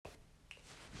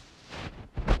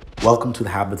Welcome to the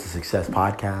Habits of Success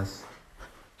podcast.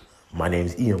 My name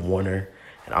is Ian Warner,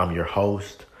 and I'm your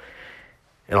host.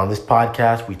 And on this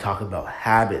podcast, we talk about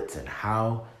habits and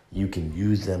how you can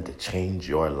use them to change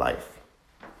your life.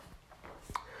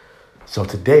 So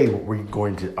today, what we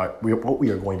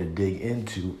are going to dig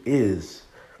into is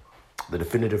the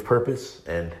definitive purpose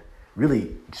and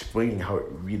really explaining how it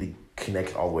really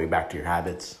connects all the way back to your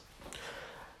habits.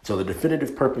 So the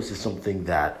definitive purpose is something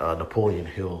that Napoleon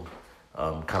Hill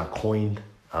kind of coined,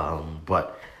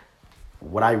 but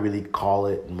what I really call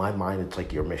it in my mind, it's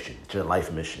like your mission, it's your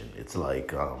life mission. It's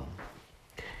like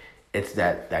it's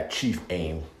that chief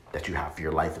aim that you have for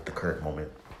your life at the current moment,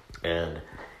 and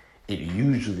it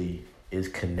usually is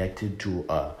connected to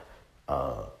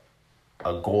a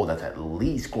goal that's at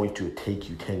least going to take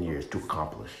you 10 years to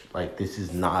accomplish. Like this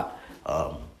is not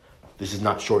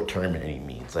short term in any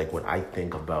means. Like when I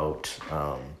think about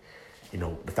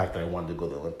the fact that I wanted to go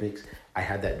to the Olympics, I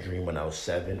had that dream when I was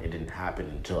 7. It didn't happen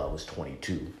until I was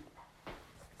 22.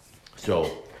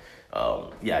 So,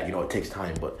 it takes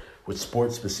time. But with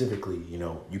sports specifically,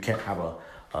 you can't have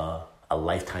a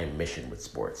lifetime mission with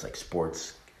sports. Like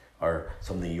sports are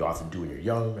something you often do when you're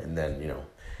young, and then,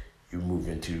 you move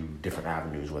into different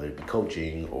avenues, whether it be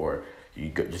coaching or you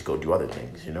just go do other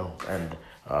things, And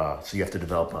so you have to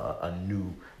develop a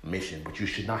new mission, but you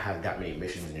should not have that many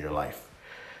missions in your life.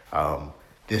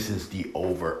 This is the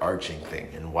overarching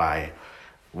thing, and why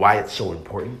it's so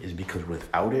important is because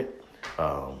without it,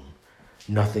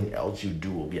 nothing else you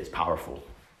do will be as powerful.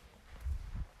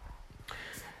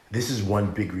 This is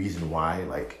one big reason why,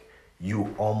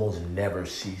 you almost never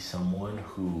see someone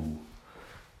who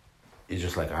is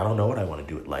just like, I don't know what I want to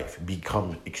do with life,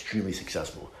 become extremely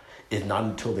successful. It's not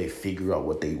until they figure out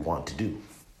what they want to do.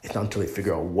 It's not until they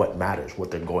figure out what matters, what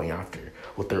they're going after,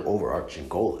 what their overarching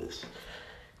goal is.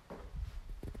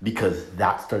 Because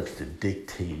that starts to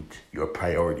dictate your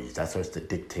priorities. That starts to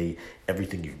dictate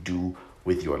everything you do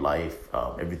with your life,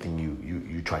 everything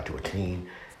you try to attain.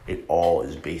 It all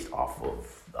is based off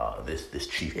of this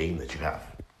chief aim that you have.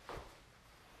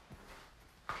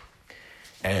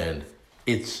 And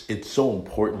it's so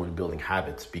important when building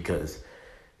habits because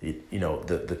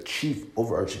the chief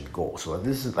overarching goal. So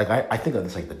this is I think of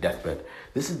this like the deathbed.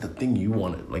 This is the thing you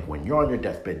want to, like when you're on your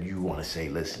deathbed, you want to say,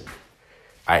 listen,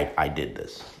 I did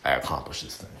this. I accomplished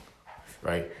this thing,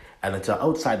 right? And it's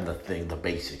outside of the thing, the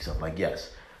basics of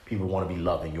yes, people want to be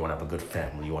loving. You want to have a good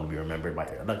family. You want to be remembered by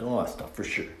all that stuff for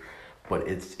sure. But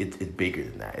it's bigger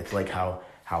than that. It's like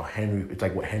it's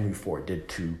like what Henry Ford did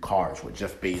to cars, what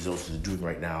Jeff Bezos is doing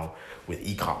right now with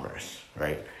e-commerce,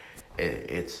 right?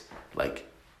 It's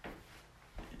like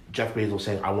Jeff Bezos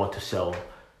saying, I want to sell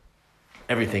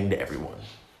everything to everyone.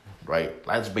 Right?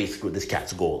 That's basically what this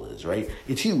cat's goal is, right?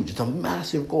 It's huge. It's a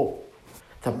massive goal.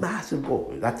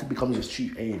 That becomes his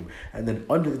chief aim. And then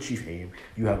under the chief aim,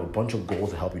 you have a bunch of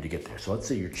goals to help you to get there. So let's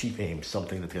say your chief aim is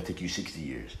something that's going to take you 60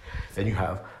 years. Then you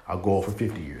have a goal for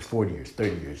 50 years, 40 years,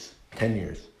 30 years, 10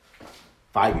 years,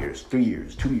 5 years, 3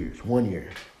 years, 2 years, 1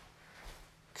 year,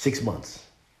 6 months,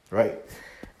 right?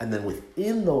 And then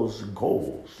within those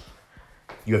goals,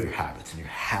 you have your habits. And your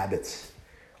habits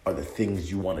are the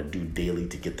things you want to do daily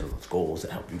to get to those goals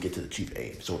that help you get to the chief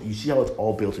aim. So you see how it's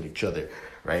all built in each other,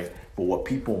 right? But what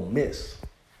people miss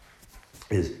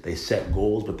is they set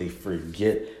goals, but they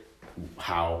forget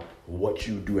how what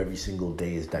you do every single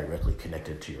day is directly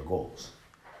connected to your goals.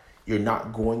 You're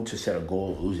not going to set a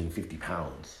goal of losing 50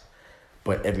 pounds,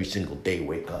 but every single day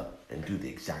wake up and do the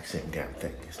exact same damn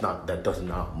thing. It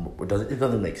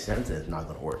doesn't make sense, and it's not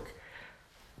going to work.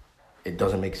 It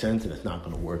doesn't make sense and it's not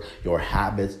going to work. Your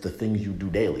habits, the things you do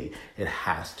daily, it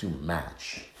has to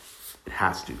match. It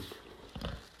has to.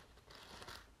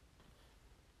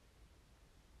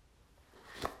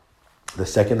 The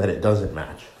second that it doesn't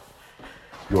match,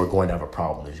 you're going to have a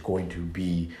problem. There's going to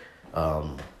be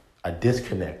a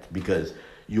disconnect because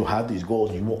you'll have these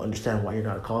goals and you won't understand why you're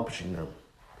not accomplishing them.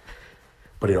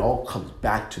 But it all comes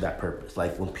back to that purpose.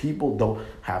 Like when people don't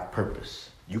have purpose,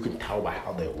 you can tell by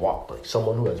how they walk. Like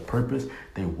someone who has purpose,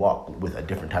 they walk with a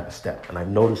different type of step. And I've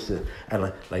noticed it.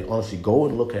 And honestly, go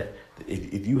and look at,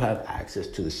 if you have access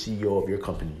to the CEO of your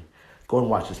company, go and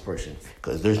watch this person.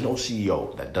 Because there's no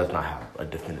CEO that does not have a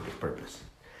definitive purpose.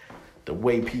 The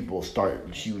way people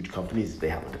start huge companies, they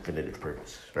have a definitive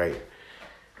purpose, right?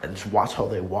 And just watch how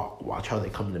they walk. Watch how they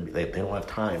come to me. They don't have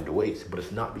time to waste. But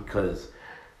it's not because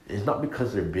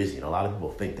they're busy. And a lot of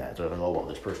people think that. They're like, oh, well,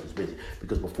 this person's busy.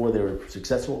 Because before they were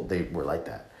successful, they were like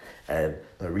that. And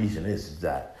the reason is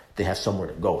that they have somewhere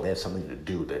to go. They have something to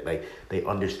do. They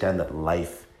understand that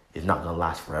life is not going to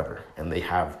last forever. And they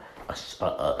have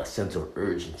a sense of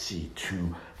urgency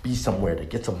to be somewhere to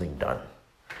get something done.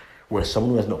 Where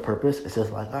someone who has no purpose, it's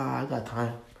just like, I got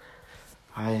time.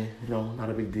 Not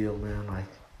a big deal, man. Like,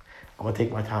 I'm gonna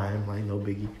take my time, like, no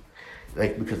biggie.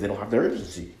 Like, because they don't have the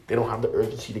urgency. They don't have the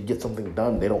urgency to get something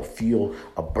done. They don't feel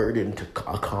a burden to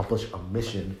accomplish a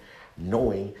mission,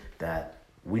 knowing that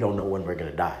we don't know when we're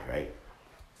gonna die, right?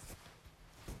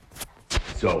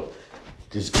 So,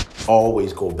 just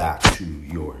always go back to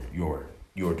your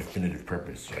definitive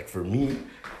purpose. Like, for me,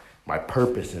 my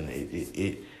purpose, and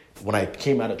it when I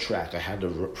came out of track, I had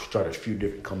to start a few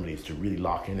different companies to really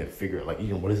lock in and figure out, like,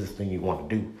 what is this thing you want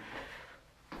to do?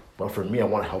 But for me, I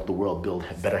want to help the world build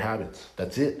better habits.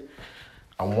 That's it.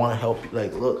 I want to help,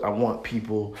 I want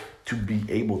people to be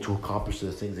able to accomplish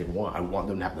the things they want. I want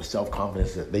them to have the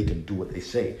self-confidence that they can do what they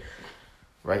say,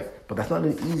 right? But that's not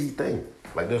an easy thing.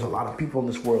 Like, there's a lot of people in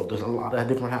this world. There's a lot of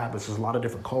different habits. There's a lot of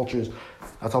different cultures.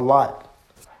 That's a lot.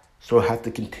 So I have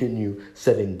to continue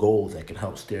setting goals that can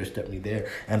help step me there.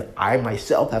 And I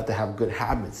myself have to have good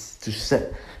habits to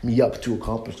set me up to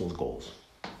accomplish those goals.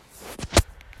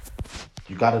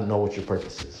 You got to know what your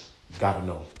purpose is. You got to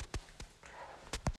know.